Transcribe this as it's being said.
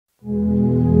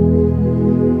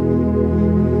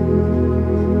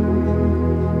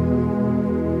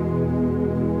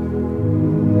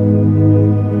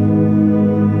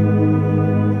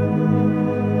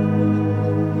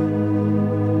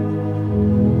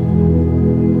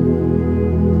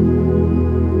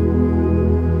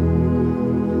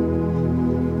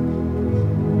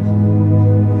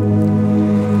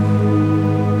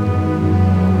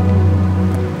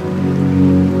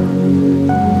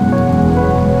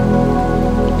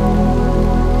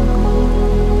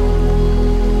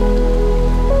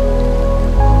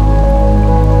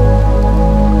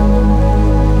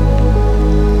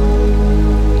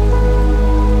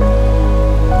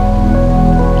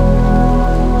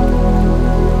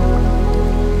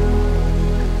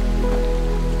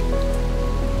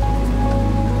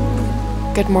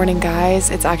Good morning, guys.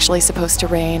 It's actually supposed to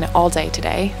rain all day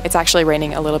today. It's actually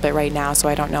raining a little bit right now, so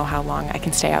I don't know how long I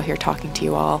can stay out here talking to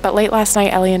you all. But late last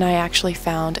night, Ellie and I actually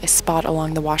found a spot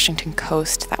along the Washington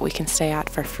coast that we can stay at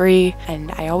for free, and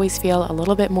I always feel a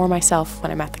little bit more myself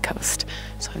when I'm at the coast.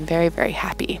 So I'm very, very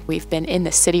happy. We've been in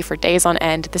the city for days on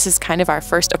end. This is kind of our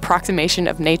first approximation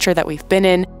of nature that we've been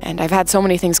in, and I've had so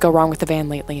many things go wrong with the van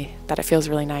lately that it feels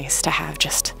really nice to have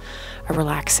just a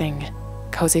relaxing,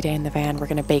 cozy day in the van. We're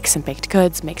gonna bake some baked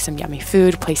goods, make some yummy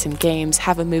food, play some games,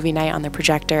 have a movie night on the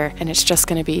projector, and it's just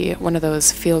gonna be one of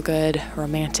those feel-good,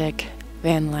 romantic,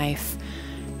 van life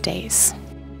days.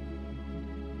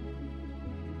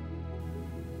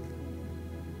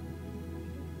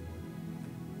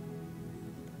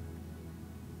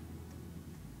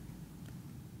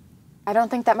 I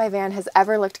don't think that my van has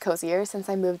ever looked cozier since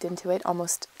I moved into it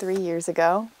almost 3 years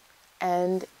ago.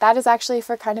 And that is actually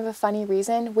for kind of a funny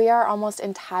reason. We are almost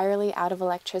entirely out of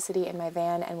electricity in my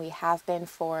van, and we have been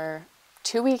for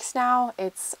 2 weeks now.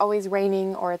 It's always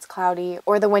raining or it's cloudy,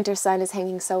 or the winter sun is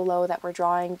hanging so low that we're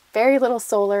drawing very little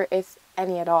solar, if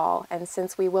any at all. And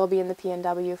since we will be in the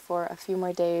PNW for a few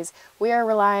more days, we are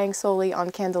relying solely on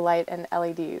candlelight and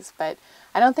LEDs. But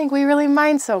I don't think we really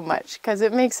mind so much because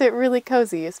it makes it really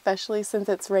cozy, especially since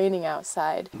it's raining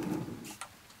outside.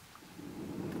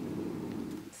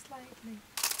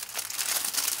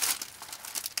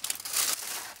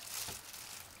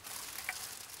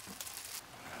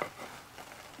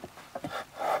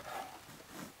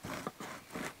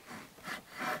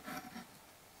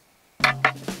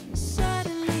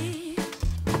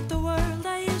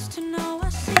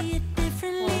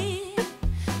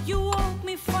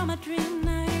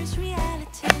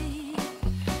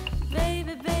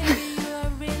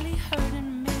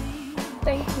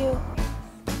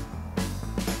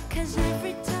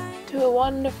 To a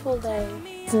wonderful day.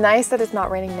 It's nice that it's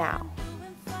not raining now.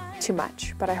 Too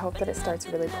much, but I hope that it starts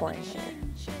really pouring later.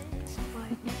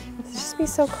 It'll just be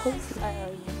so cozy.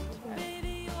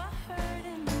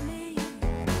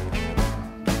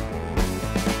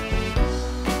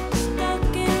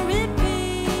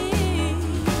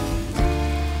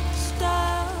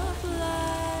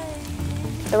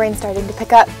 The rain's starting to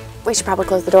pick up. We should probably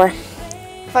close the door.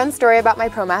 Fun story about my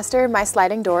ProMaster, my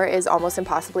sliding door is almost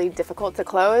impossibly difficult to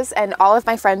close, and all of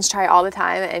my friends try all the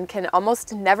time and can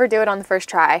almost never do it on the first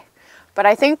try. But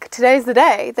I think today's the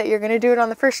day that you're gonna do it on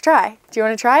the first try. Do you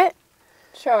wanna try it?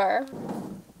 Sure.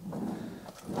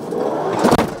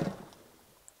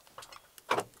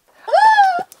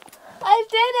 I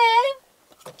did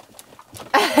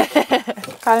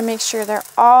it! Gotta make sure they're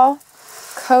all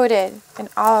coated in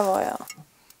olive oil.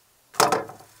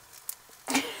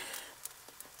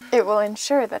 It will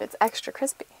ensure that it's extra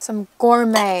crispy. Some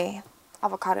gourmet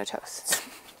avocado toast.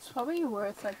 It's probably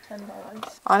worth like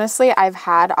 $10. Honestly, I've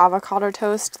had avocado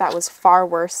toast that was far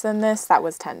worse than this. That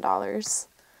was $10.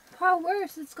 Far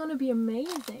worse? It's gonna be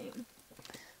amazing.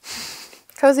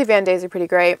 Cozy van days are pretty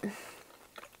great.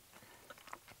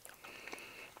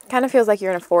 Kind of feels like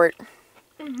you're in a fort.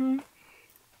 Mm-hmm.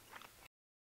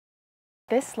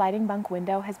 This sliding bunk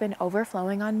window has been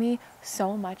overflowing on me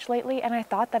so much lately, and I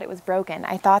thought that it was broken.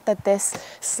 I thought that this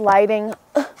sliding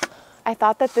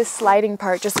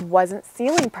part just wasn't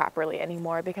sealing properly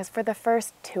anymore, because for the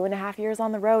first 2.5 years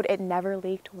on the road, it never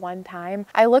leaked one time.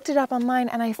 I looked it up online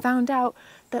and I found out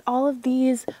that all of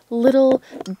these little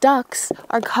ducts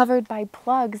are covered by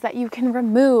plugs that you can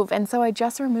remove. And so I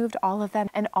just removed all of them,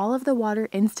 and all of the water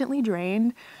instantly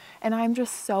drained. And I'm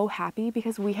just so happy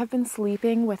because we have been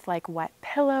sleeping with like wet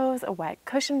pillows, wet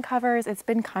cushion covers. It's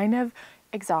been kind of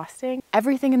exhausting.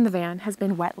 Everything in the van has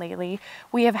been wet lately.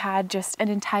 We have had just an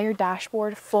entire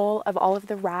dashboard full of all of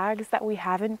the rags that we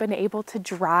haven't been able to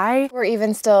dry. We're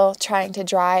even still trying to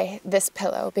dry this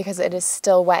pillow because it is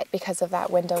still wet because of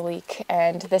that window leak.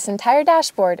 And this entire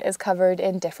dashboard is covered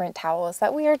in different towels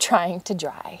that we are trying to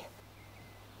dry.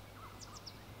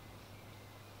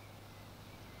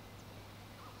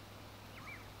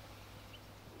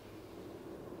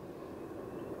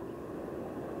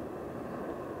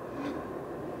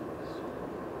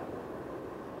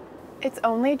 It's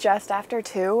only just after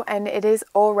 2 and it is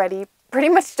already pretty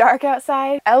much dark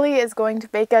outside. Ellie is going to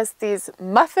bake us these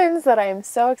muffins that I am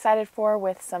so excited for,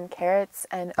 with some carrots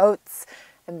and oats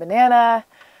and banana.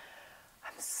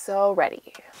 I'm so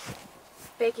ready.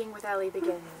 Baking with Ellie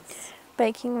begins.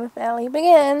 Baking with Ellie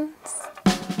begins.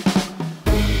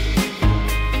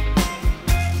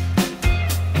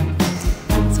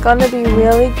 It's gonna be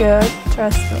really good,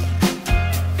 trust me.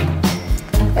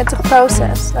 It's a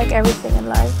process, like everything in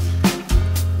life.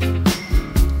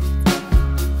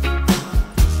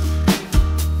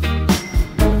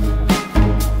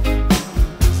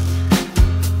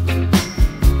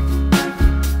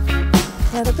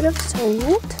 bit of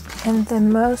salt. And the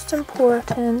most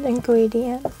important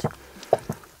ingredient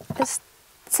is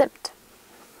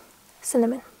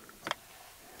cinnamon.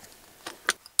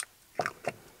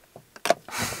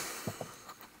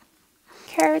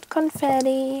 Carrot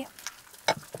confetti.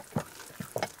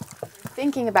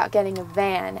 Thinking about getting a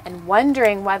van and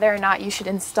wondering whether or not you should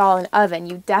install an oven,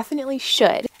 you definitely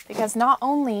should. Because not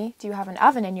only do you have an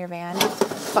oven in your van,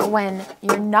 but when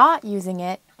you're not using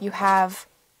it, you have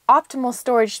optimal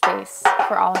storage space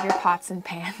for all of your pots and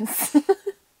pans.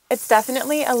 It's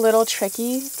definitely a little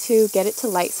tricky to get it to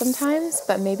light sometimes,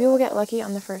 but maybe we'll get lucky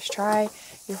on the first try.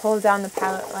 You hold down the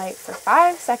pilot light for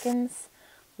 5 seconds.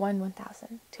 1,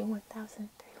 1,000, 2, 1,000,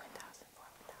 3, 1,000, 4,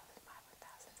 1,000, 5,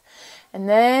 1,000. And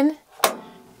then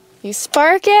you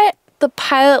spark it, the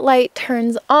pilot light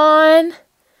turns on,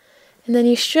 and then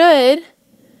you should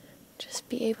just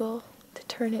be able to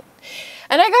turn it.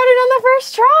 And I got it on the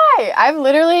first try! I've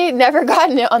literally never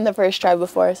gotten it on the first try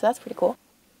before, so that's pretty cool.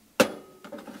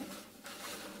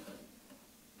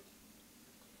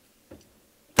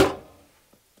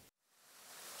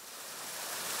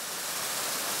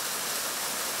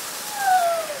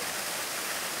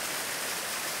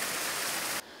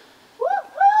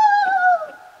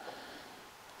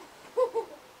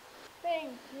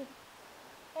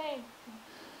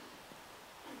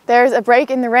 There's a break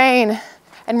in the rain,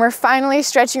 and we're finally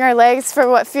stretching our legs for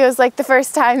what feels like the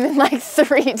first time in like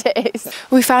 3 days.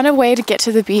 We found a way to get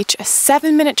to the beach, a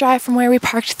 7-minute drive from where we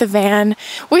parked the van.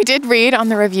 We did read on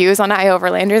the reviews on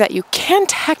iOverlander that you can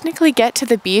technically get to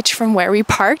the beach from where we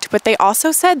parked, but they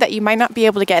also said that you might not be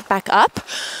able to get back up.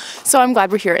 So I'm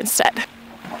glad we're here instead.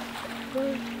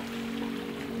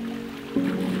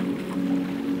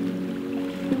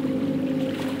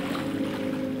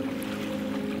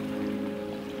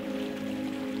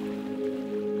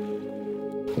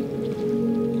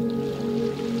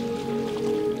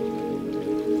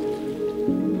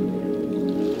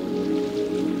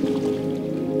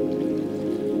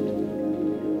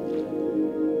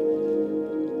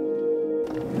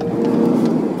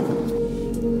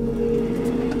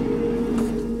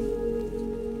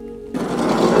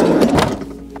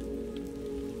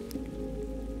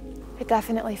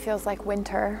 Definitely feels like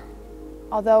winter,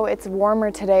 although it's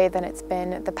warmer today than it's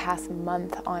been the past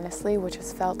month, honestly, which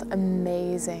has felt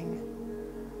amazing.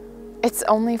 It's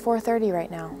only 4:30 right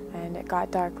now, and it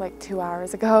got dark like 2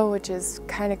 hours ago, which is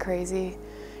kind of crazy.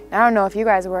 I don't know if you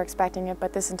guys were expecting it,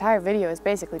 but this entire video is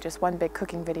basically just one big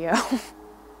cooking video.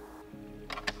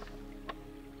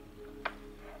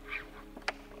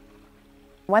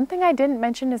 One thing I didn't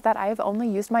mention is that I have only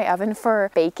used my oven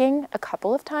for baking a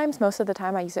couple of times. Most of the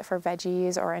time I use it for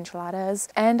veggies or enchiladas,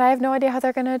 and I have no idea how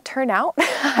they're gonna turn out.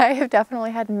 I have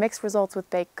definitely had mixed results with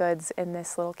baked goods in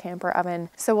this little camper oven,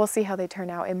 so we'll see how they turn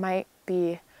out. It might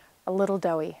be a little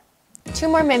doughy. 2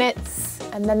 more minutes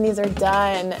and then these are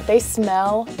done. They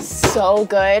smell so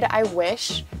good. I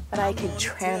wish that I could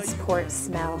transport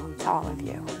smell to all of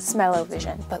you.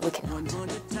 Smell-o-vision, but we cannot.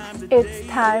 It's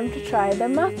time to try the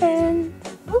muffins.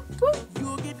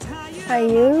 Are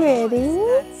you ready?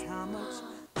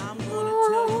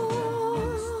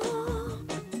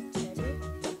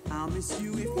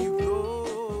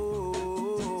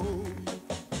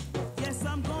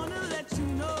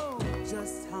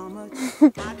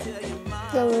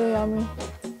 They're really yummy.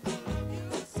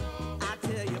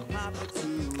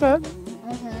 Good.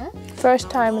 First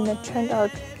time and it turned out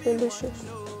delicious.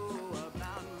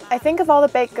 I think of all the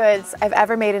baked goods I've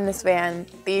ever made in this van,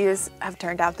 these have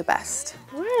turned out the best.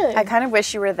 Really? I kind of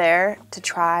wish you were there to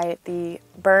try the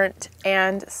burnt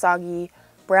and soggy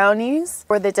brownies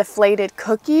or the deflated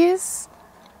cookies,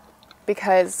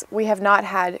 because we have not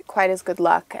had quite as good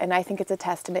luck, and I think it's a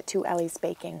testament to Elli's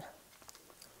baking.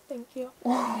 Thank you.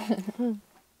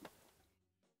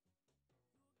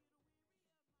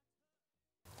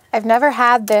 I've never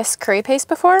had this curry paste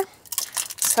before,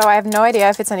 so I have no idea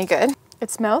if it's any good. It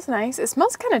smells nice. It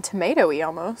smells kind of tomatoey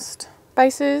almost.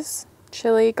 Spices,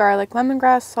 chili, garlic,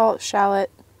 lemongrass, salt, shallot.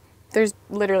 There's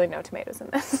literally no tomatoes in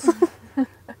this.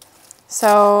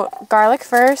 So garlic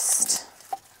first,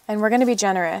 and we're gonna be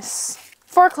generous.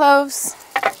 4 cloves.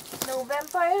 No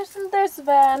vampires in this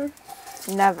van.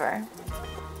 Never.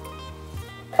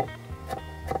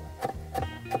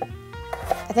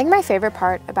 I think my favorite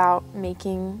part about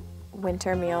making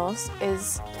winter meals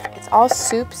is it's all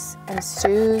soups and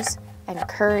stews and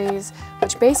curries,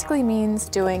 which basically means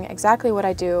doing exactly what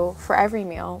I do for every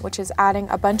meal, which is adding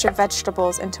a bunch of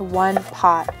vegetables into one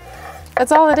pot.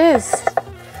 That's all it is.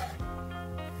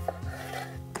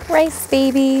 Rice,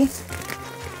 baby.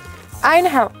 I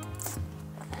know.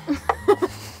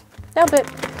 Nailed it.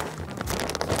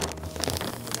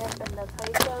 Yep, and that's how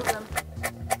you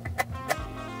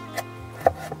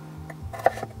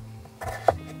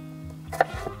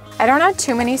I don't add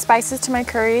too many spices to my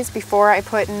curries before I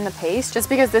put in the paste, just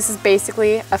because this is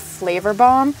basically a flavor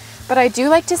bomb. But I do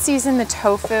like to season the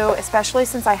tofu, especially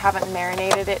since I haven't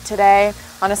marinated it today.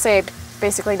 Honestly, I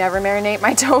basically never marinate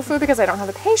my tofu because I don't have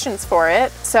the patience for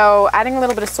it. So adding a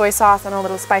little bit of soy sauce and a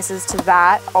little spices to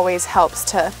that always helps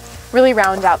to really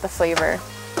round out the flavor.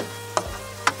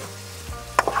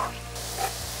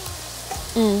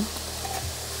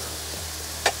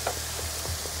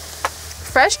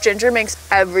 Fresh ginger makes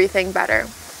everything better.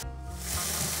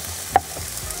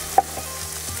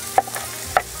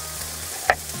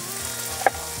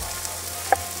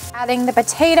 Adding the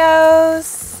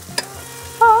potatoes.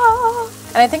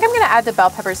 And I think I'm gonna add the bell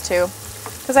peppers too,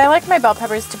 because I like my bell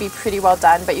peppers to be pretty well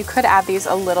done, but you could add these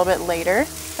a little bit later.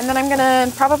 And then I'm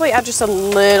gonna probably add just a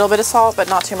little bit of salt, but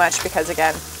not too much, because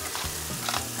again,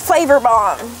 flavor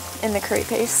bomb in the curry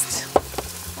paste.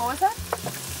 What was that?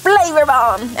 Flavor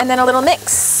bomb. And then a little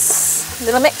mix.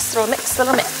 Little mix, little mix,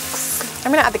 little mix.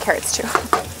 I'm gonna add the carrots too.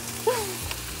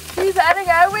 She's adding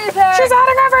everything! She's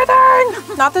adding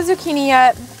everything! Not the zucchini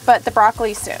yet, but the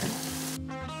broccoli soon.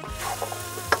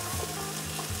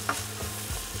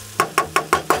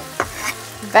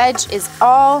 Veg is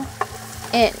all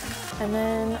in. And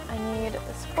then I need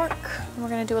this fork. And we're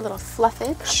gonna do a little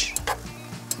fluffage.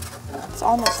 It's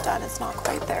almost done, it's not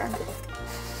quite there.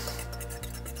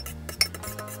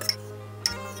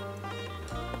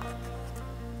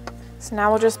 So now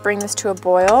we'll just bring this to a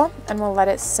boil and we'll let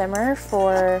it simmer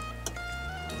for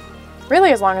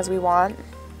really as long as we want.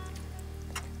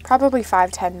 Probably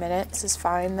 5-10 minutes is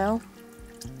fine though.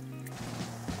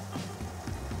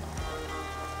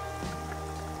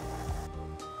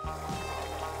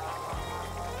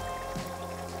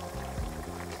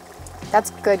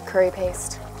 That's good curry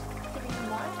paste.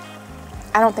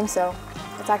 I don't think so.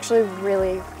 It's actually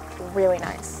really, really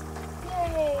nice.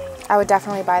 Yay! I would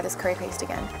definitely buy this curry paste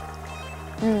again.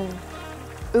 Ooh.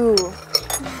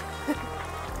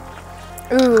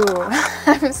 Ooh.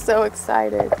 I'm so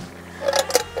excited.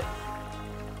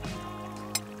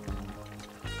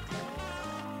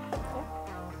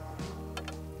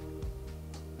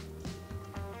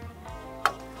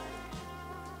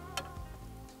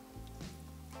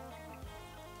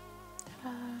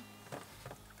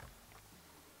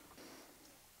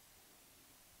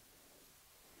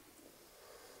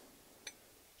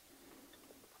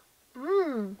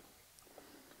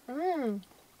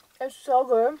 It's so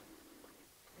good.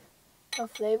 The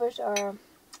flavors are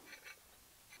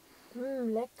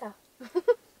lecker.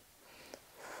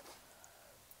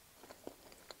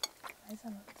 It's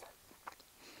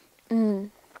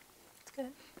good.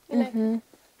 You like it?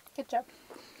 Good job.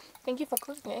 Thank you for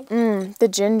cooking. The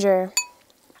ginger.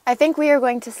 I think we are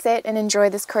going to sit and enjoy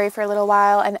this curry for a little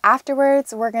while, and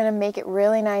afterwards we're going to make it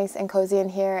really nice and cozy in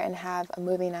here and have a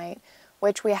movie night,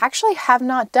 which we actually have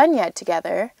not done yet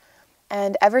together.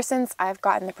 And ever since I've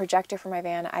gotten the projector for my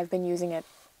van, I've been using it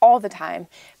all the time,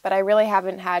 but I really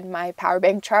haven't had my power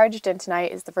bank charged, and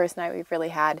tonight is the first night we've really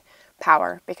had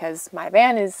power because my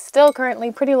van is still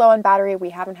currently pretty low on battery.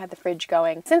 We haven't had the fridge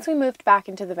going since we moved back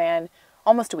into the van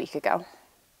almost a week ago.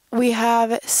 We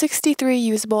have 63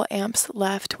 usable amps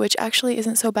left, which actually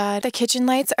isn't so bad. The kitchen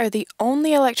lights are the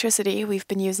only electricity we've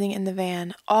been using in the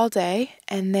van all day,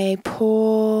 and they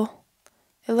pull,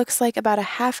 it looks like about a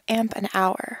 ½ amp an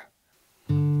hour.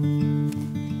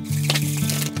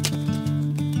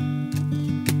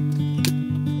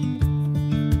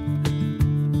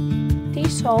 Sea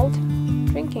salt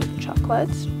drinking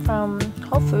chocolates from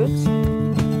Whole Foods.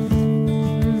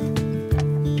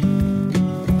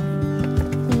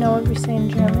 You know what we say in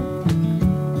German?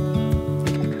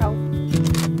 Kakao.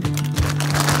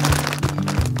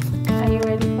 Are you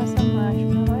ready for some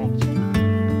marshmallow action?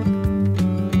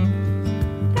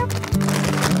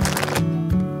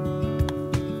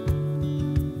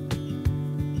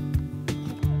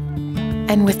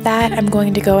 And with that, I'm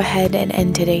going to go ahead and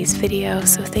end today's video.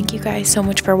 So thank you guys so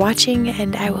much for watching,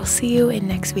 and I will see you in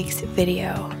next week's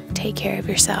video. Take care of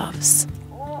yourselves.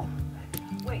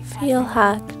 Feel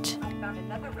hacked.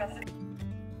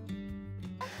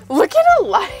 Look at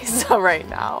Eliza right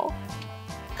now.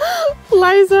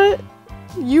 Eliza,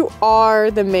 you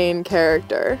are the main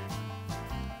character.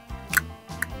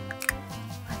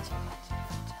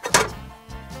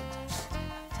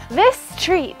 This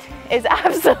treat is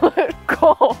absolute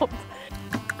gold.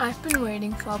 I've been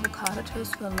waiting for avocado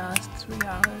toast for the last 3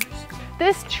 hours.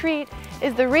 This treat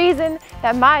is the reason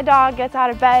that my dog gets out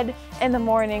of bed in the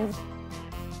mornings.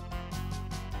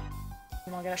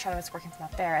 And I'll get a shot of us working from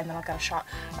up there, and then I'll get a shot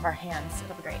of our hands.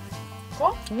 It'll be great.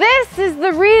 Cool? This is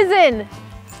the reason,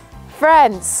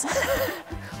 friends,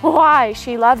 why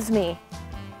she loves me.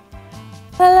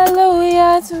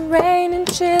 Hallelujah, it's rain in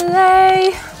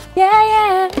Chile.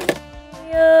 Yeah,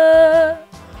 yeah.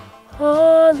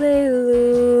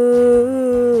 Hallelujah.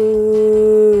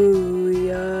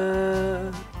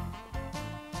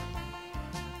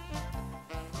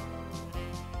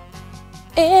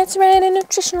 It's raining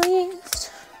nutritional yeast.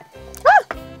 Ah!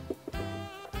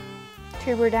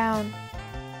 Tuber down.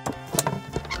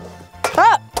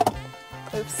 Ah!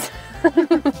 Oops. I'm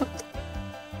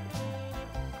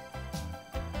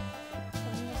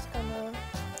just gonna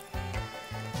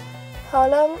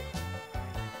hold on.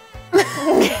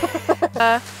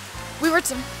 We were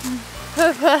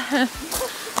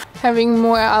Having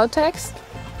more outtakes.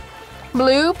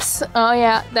 Bloops. Oh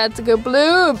yeah, that's a good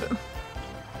bloop.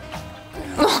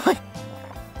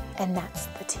 and that's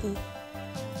the tea.